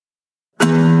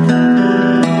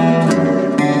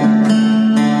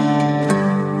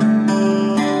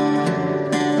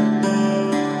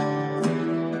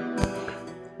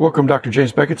Welcome, Dr.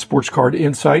 James Beckett, Sports Card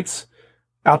Insights.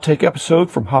 Outtake episode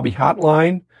from Hobby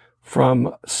Hotline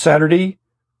from Saturday,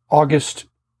 August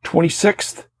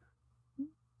 26th,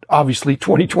 obviously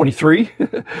 2023.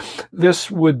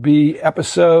 This would be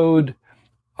episode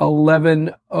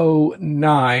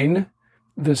 1109.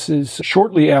 This is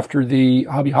shortly after the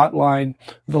Hobby Hotline.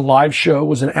 The live show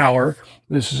was an hour.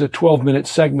 This is a 12-minute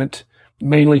segment,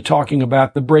 mainly talking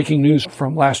about the breaking news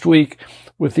from last week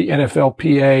with the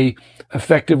NFLPA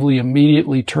effectively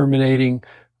immediately terminating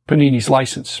Panini's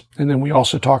license. And then we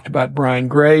also talked about Brian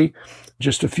Gray,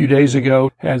 just a few days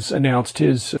ago, has announced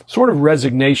his sort of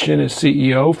resignation as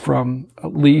CEO from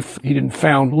Leaf. He didn't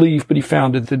found Leaf, but he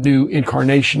founded the new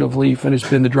incarnation of Leaf and has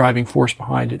been the driving force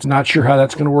behind it. Not sure how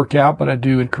that's going to work out, but I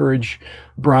do encourage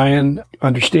Brian,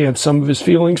 understand some of his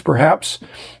feelings, perhaps.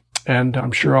 And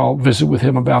I'm sure I'll visit with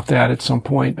him about that at some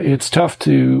point. It's tough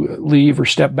to leave or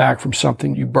step back from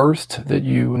something you birthed, that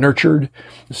you nurtured.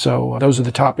 So those are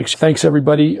the topics. Thanks,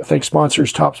 everybody. Thanks,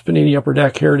 sponsors, Topps, Panini, Upper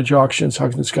Deck, Heritage Auctions,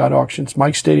 Huggins & Scott Auctions,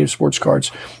 Mike Stadium Sports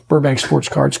Cards, Burbank Sports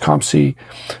Cards, ComC,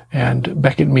 and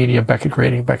Beckett Media, Beckett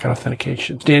Grading, Beckett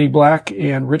Authentication. Danny Black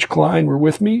and Rich Klein were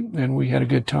with me, and we had a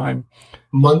good time.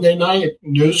 Monday night,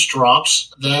 news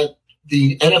drops that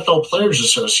the NFL Players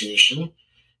Association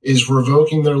is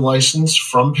revoking their license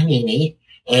from Panini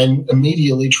and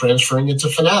immediately transferring it to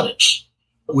Fanatics,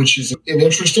 which is an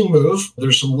interesting move.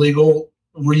 There's some legal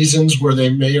reasons where they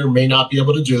may or may not be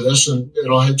able to do this, and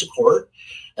it'll head to court.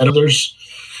 And there's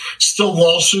still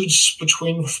lawsuits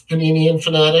between Panini and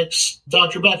Fanatics.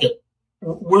 Dr. Beckett,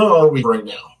 where are we right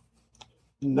now?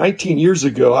 19 years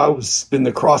ago, I was in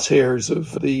the crosshairs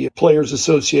of the Players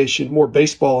Association, more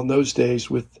baseball in those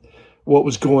days, with what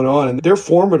was going on. And they're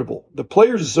formidable. The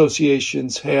players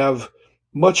associations have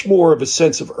much more of a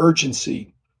sense of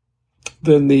urgency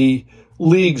than the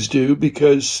leagues do,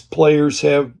 because players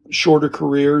have shorter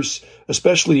careers,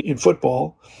 especially in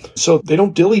football. So they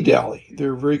don't dilly-dally.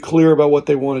 They're very clear about what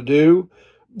they want to do.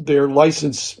 Their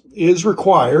license is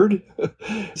required.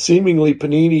 Seemingly,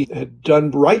 Panini had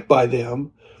done right by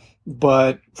them,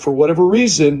 but for whatever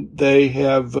reason, they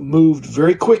have moved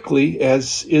very quickly,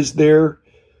 as is their,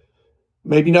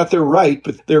 maybe not their right,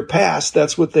 but their past.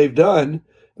 That's what they've done.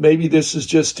 Maybe this is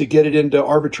just to get it into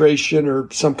arbitration or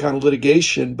some kind of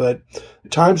litigation, but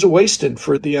time's a wasting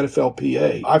for the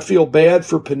NFLPA. I feel bad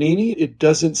for Panini. It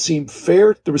doesn't seem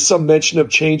fair. There was some mention of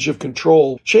change of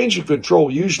control. Change of control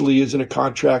usually is in a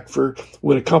contract for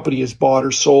when a company is bought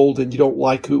or sold and you don't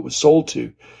like who it was sold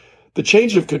to. The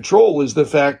change of control is the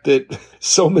fact that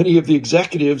so many of the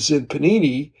executives in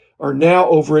Panini are now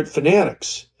over at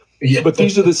Fanatics. Yeah. But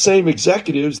these are the same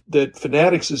executives that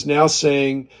Fanatics is now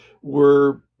saying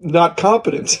were not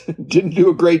competent, didn't do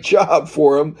a great job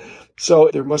for them. So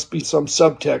there must be some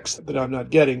subtext that I'm not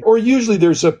getting. Or usually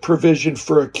there's a provision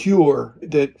for a cure,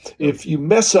 that if you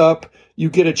mess up,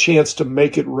 you get a chance to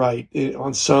make it right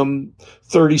on some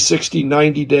 30, 60,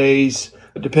 90 days,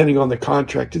 depending on the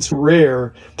contract. It's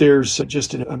rare. There's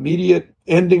just an immediate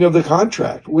ending of the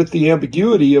contract with the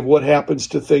ambiguity of what happens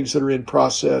to things that are in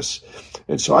process.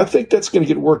 And so I think that's going to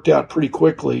get worked out pretty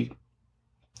quickly.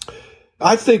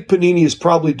 I think Panini is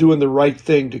probably doing the right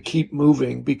thing to keep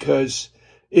moving, because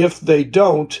if they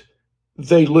don't,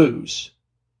 they lose.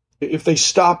 If they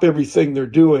stop everything they're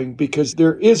doing, because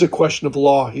there is a question of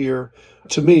law here,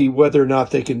 to me, whether or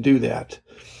not they can do that.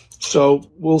 So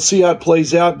we'll see how it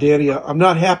plays out, Danny. I'm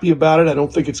not happy about it. I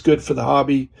don't think it's good for the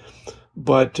hobby,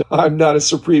 but I'm not a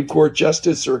Supreme Court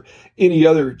justice or any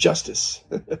other justice.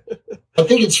 I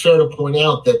think it's fair to point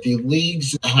out that the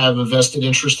leagues have a vested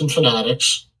interest in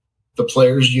Fanatics. The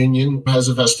Players Union has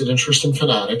a vested interest in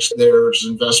Fanatics. There's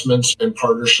investments and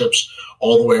partnerships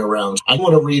all the way around. I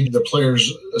want to read the Players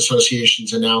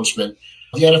Association's announcement.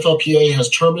 The NFLPA has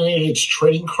terminated its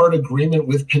trading card agreement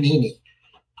with Panini.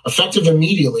 Effective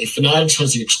immediately, Fanatics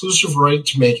has the exclusive right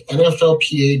to make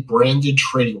NFLPA branded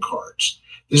trading cards.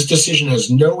 This decision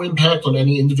has no impact on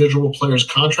any individual player's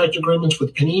contract agreements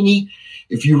with Panini.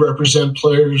 If you represent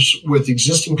players with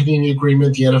existing Panini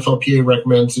agreement, the NFLPA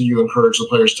recommends that you encourage the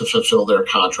players to fulfill their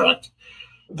contract.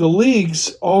 The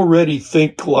leagues already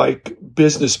think like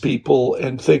business people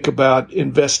and think about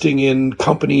investing in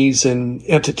companies and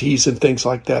entities and things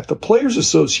like that. The Players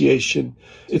Association,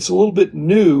 it's a little bit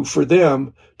new for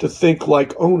them to think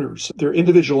like owners. They're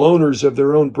individual owners of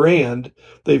their own brand.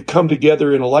 They've come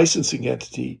together in a licensing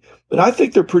entity. But I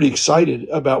think they're pretty excited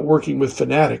about working with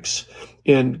Fanatics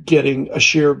and getting a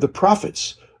share of the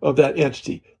profits of that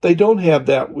entity. They don't have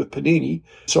that with Panini.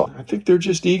 So I think they're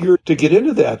just eager to get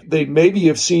into that. They maybe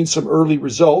have seen some early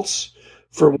results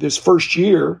from this first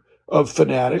year of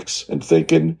Fanatics and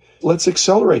thinking, let's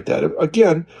accelerate that.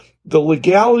 Again, the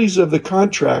legalities of the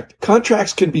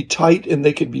contracts can be tight and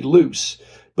they can be loose.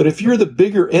 But if you're the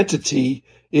bigger entity,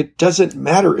 it doesn't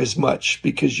matter as much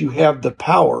because you have the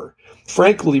power.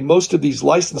 Frankly, most of these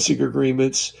licensing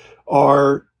agreements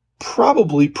are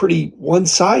probably pretty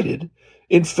one-sided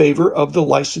in favor of the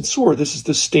licensor. This is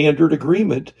the standard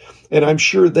agreement, and I'm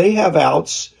sure they have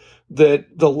outs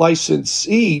that the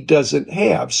licensee doesn't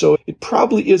have. So it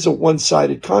probably is a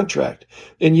one-sided contract.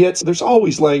 And yet there's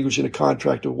always language in a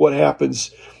contract of what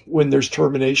happens when there's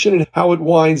termination and how it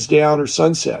winds down or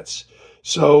sunsets.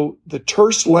 So the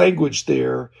terse language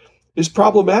there is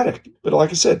problematic. But like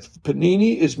I said,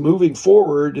 Panini is moving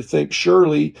forward to think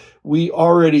surely we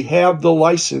already have the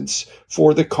license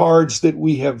for the cards that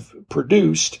we have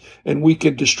produced and we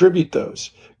can distribute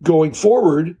those. Going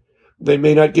forward, they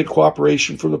may not get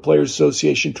cooperation from the Players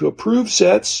Association to approve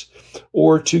sets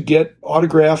or to get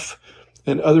autograph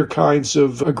and other kinds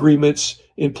of agreements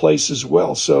in place as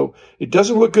well. So it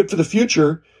doesn't look good for the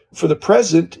future. For the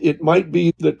present, it might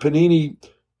be that Panini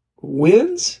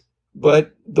wins,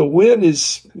 but the win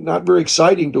is not very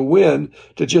exciting to win,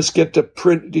 to just get to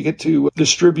print, to get to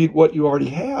distribute what you already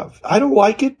have. I don't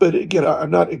like it, but again,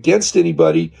 I'm not against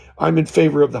anybody. I'm in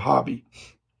favor of the hobby.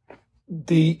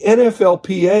 The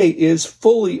NFLPA is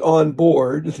fully on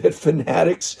board that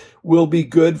Fanatics will be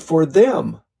good for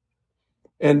them.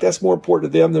 And that's more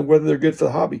important to them than whether they're good for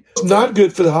the hobby. It's not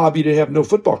good for the hobby to have no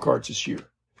football cards this year.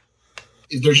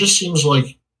 There just seems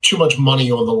like too much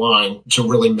money on the line to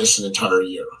really miss an entire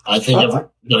year. I think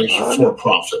everybody's for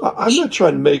profit. I'm not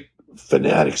trying to make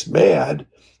Fanatics mad,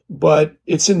 but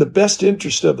it's in the best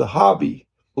interest of the hobby,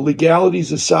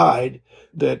 legalities aside,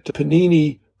 that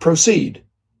Panini proceed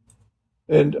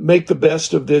and make the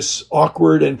best of this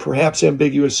awkward and perhaps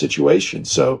ambiguous situation.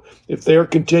 So if they're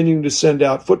continuing to send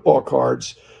out football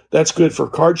cards, that's good for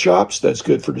card shops, that's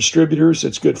good for distributors,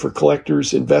 it's good for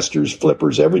collectors, investors,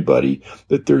 flippers, everybody,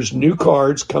 that there's new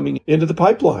cards coming into the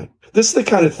pipeline. This is the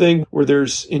kind of thing where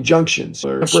there's injunctions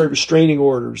or temporary restraining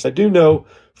orders. I do know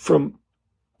from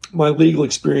my legal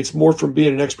experience, more from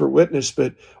being an expert witness,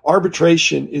 but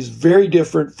arbitration is very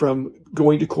different from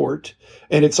going to court.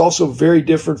 And it's also very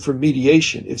different from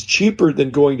mediation. It's cheaper than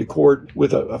going to court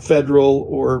with a federal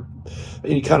or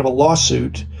any kind of a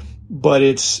lawsuit, but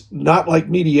it's not like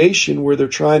mediation where they're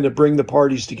trying to bring the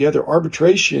parties together.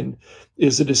 Arbitration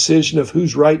is a decision of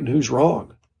who's right and who's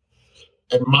wrong.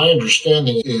 And my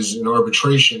understanding is in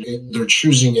arbitration, they're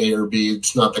choosing A or B.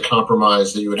 It's not the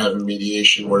compromise that you would have in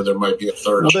mediation where there might be a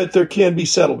third. Well, that there can be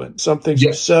settlement. Some things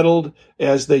are settled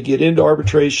as they get into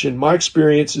arbitration. My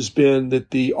experience has been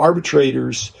that the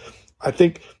arbitrators, I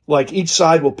think, like each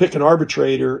side will pick an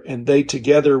arbitrator and they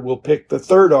together will pick the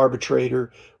third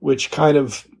arbitrator, which kind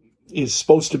of is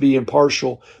supposed to be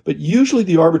impartial. But usually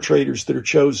the arbitrators that are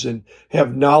chosen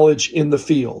have knowledge in the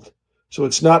field. So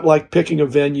it's not like picking a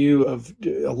venue of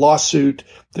a lawsuit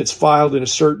that's filed in a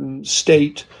certain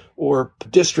state or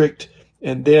district,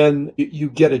 and then you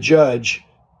get a judge.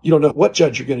 You don't know what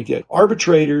judge you're going to get.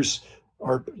 Arbitrators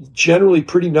are generally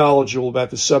pretty knowledgeable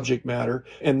about the subject matter,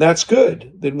 and that's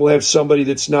good. Then we'll have somebody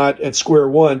that's not at square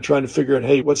one trying to figure out,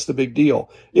 hey, what's the big deal?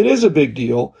 It is a big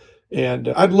deal, and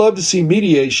I'd love to see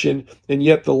mediation, and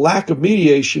yet the lack of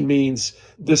mediation means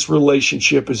this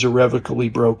relationship is irrevocably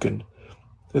broken.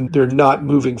 And they're not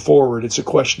moving forward. It's a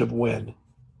question of when.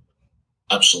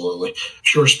 Absolutely.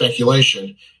 Pure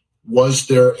speculation. Was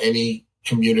there any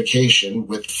communication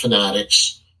with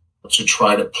Fanatics to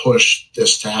try to push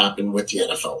this to happen with the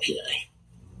NFLPA?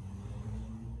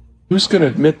 Who's going to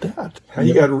admit that?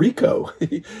 You got Rico.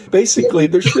 Basically,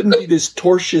 there shouldn't be this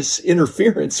tortious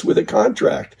interference with a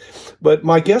contract. But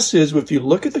my guess is if you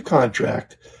look at the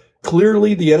contract,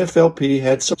 clearly the NFLPA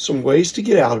had some ways to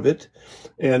get out of it.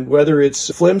 And whether it's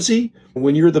flimsy,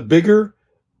 when you're the bigger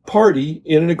party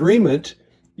in an agreement,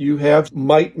 you have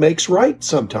might makes right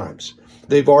sometimes.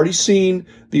 They've already seen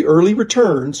the early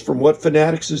returns from what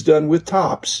Fanatics has done with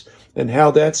Topps and how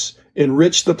that's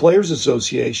enriched the Players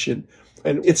Association.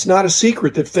 And it's not a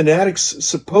secret that Fanatics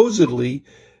supposedly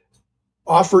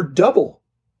offered double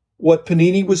what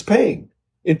Panini was paying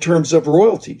in terms of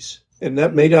royalties. And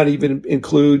that may not even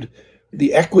include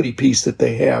the equity piece that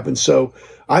they have. And so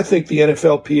I think the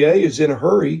NFLPA is in a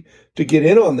hurry to get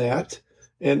in on that.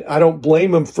 And I don't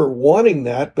blame them for wanting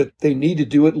that, but they need to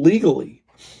do it legally.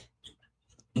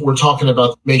 We're talking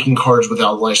about making cards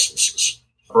without licenses.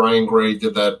 Brian Gray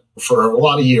did that for a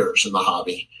lot of years in the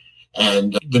hobby.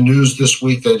 And the news this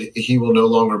week that he will no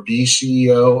longer be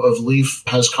CEO of Leaf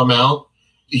has come out.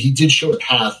 He did show a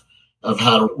path of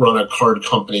how to run a card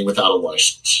company without a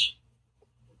license.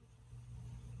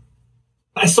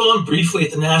 I saw him briefly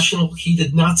at the National. He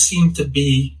did not seem to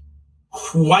be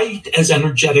quite as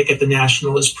energetic at the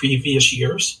National as previous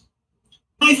years.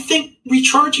 I think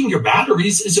recharging your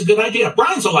batteries is a good idea.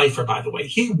 Brian's a lifer, by the way.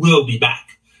 He will be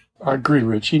back. I agree,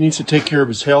 Rich. He needs to take care of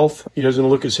his health. He doesn't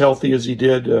look as healthy as he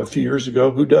did a few years ago.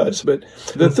 Who does? But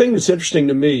the thing that's interesting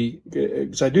to me,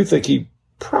 because I do think he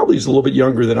probably is a little bit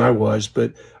younger than I was,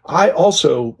 but I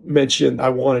also mentioned I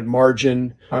wanted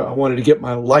margin. I wanted to get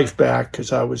my life back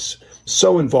because I was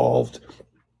so involved.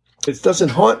 It doesn't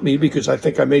haunt me because I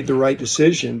think I made the right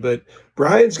decision, but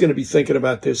Brian's going to be thinking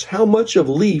about this. How much of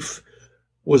Leaf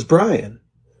was Brian?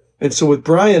 And so with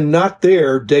Brian not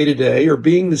there day to day or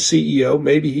being the CEO,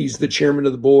 maybe he's the chairman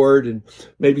of the board and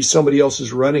maybe somebody else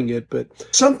is running it, but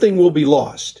something will be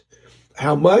lost.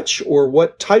 How much or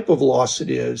what type of loss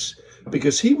it is,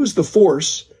 because he was the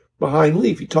force behind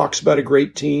Leaf. He talks about a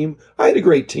great team. I had a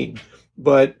great team,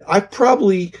 but I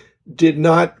probably did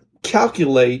not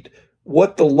calculate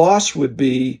what the loss would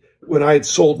be when I had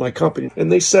sold my company.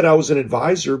 And they said I was an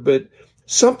advisor, but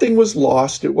something was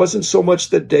lost. It wasn't so much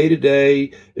the day to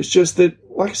day. It's just that,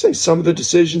 like I say, some of the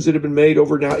decisions that have been made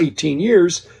over now 18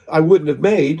 years, I wouldn't have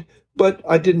made, but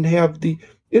I didn't have the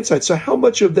insight. So how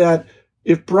much of that,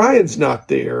 if Brian's not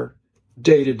there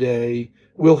day to day,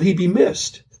 will he be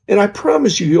missed? And I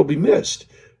promise you he'll be missed.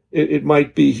 It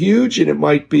might be huge and it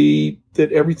might be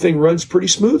that everything runs pretty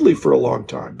smoothly for a long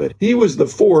time, but he was the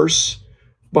force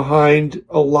behind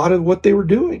a lot of what they were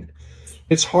doing.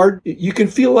 It's hard. You can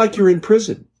feel like you're in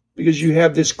prison because you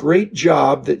have this great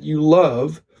job that you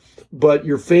love, but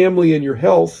your family and your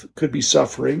health could be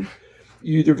suffering.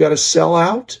 You either got to sell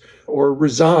out or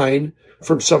resign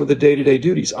from some of the day-to-day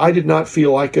duties. I did not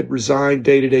feel I could resign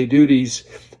day-to-day duties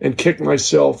and kick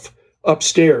myself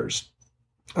upstairs.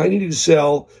 I needed to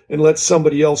sell and let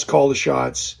somebody else call the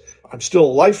shots. I'm still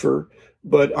a lifer,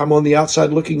 but I'm on the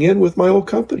outside looking in with my old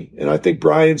company. And I think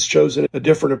Brian's chosen a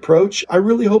different approach. I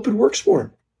really hope it works for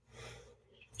him.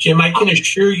 Jim, I can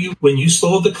assure you, when you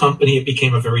sold the company, it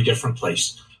became a very different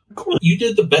place. You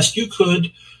did the best you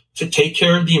could to take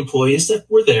care of the employees that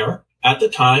were there at the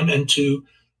time and to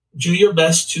do your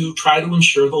best to try to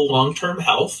ensure the long-term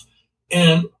health.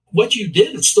 And what you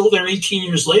did, it's still there 18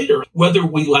 years later. Whether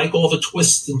we like all the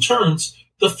twists and turns,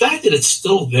 the fact that it's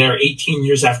still there 18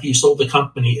 years after you sold the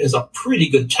company is a pretty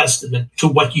good testament to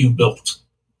what you built.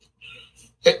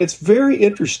 It's very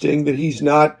interesting that he's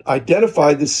not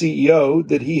identified the CEO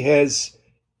that he has,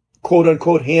 quote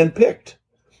unquote, handpicked.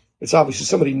 It's obviously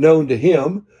somebody known to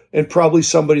him and probably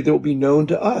somebody that will be known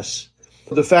to us.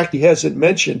 The fact he hasn't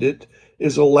mentioned it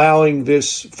is allowing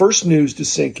this first news to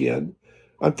sink in.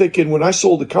 I'm thinking when I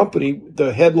sold the company,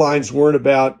 the headlines weren't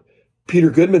about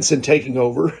Peter Goodmanson taking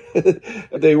over.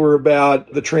 They were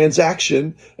about the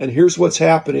transaction and here's what's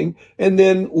happening. And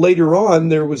then later on,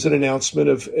 there was an announcement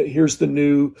of here's the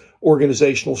new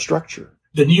organizational structure.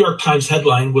 The New York Times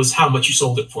headline was how much you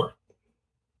sold it for.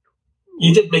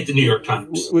 You did make the New York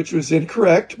Times. Which was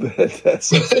incorrect, but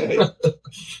that's okay.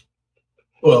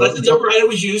 Well, that's the number I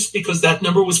always use because that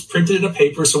number was printed in a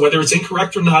paper. So whether it's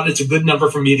incorrect or not, it's a good number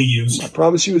for me to use. I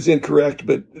promise you it was incorrect,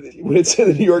 but when it's in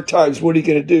the New York Times, what are you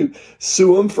going to do?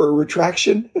 Sue them for a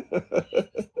retraction?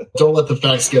 Don't let the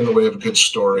facts get in the way of a good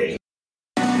story.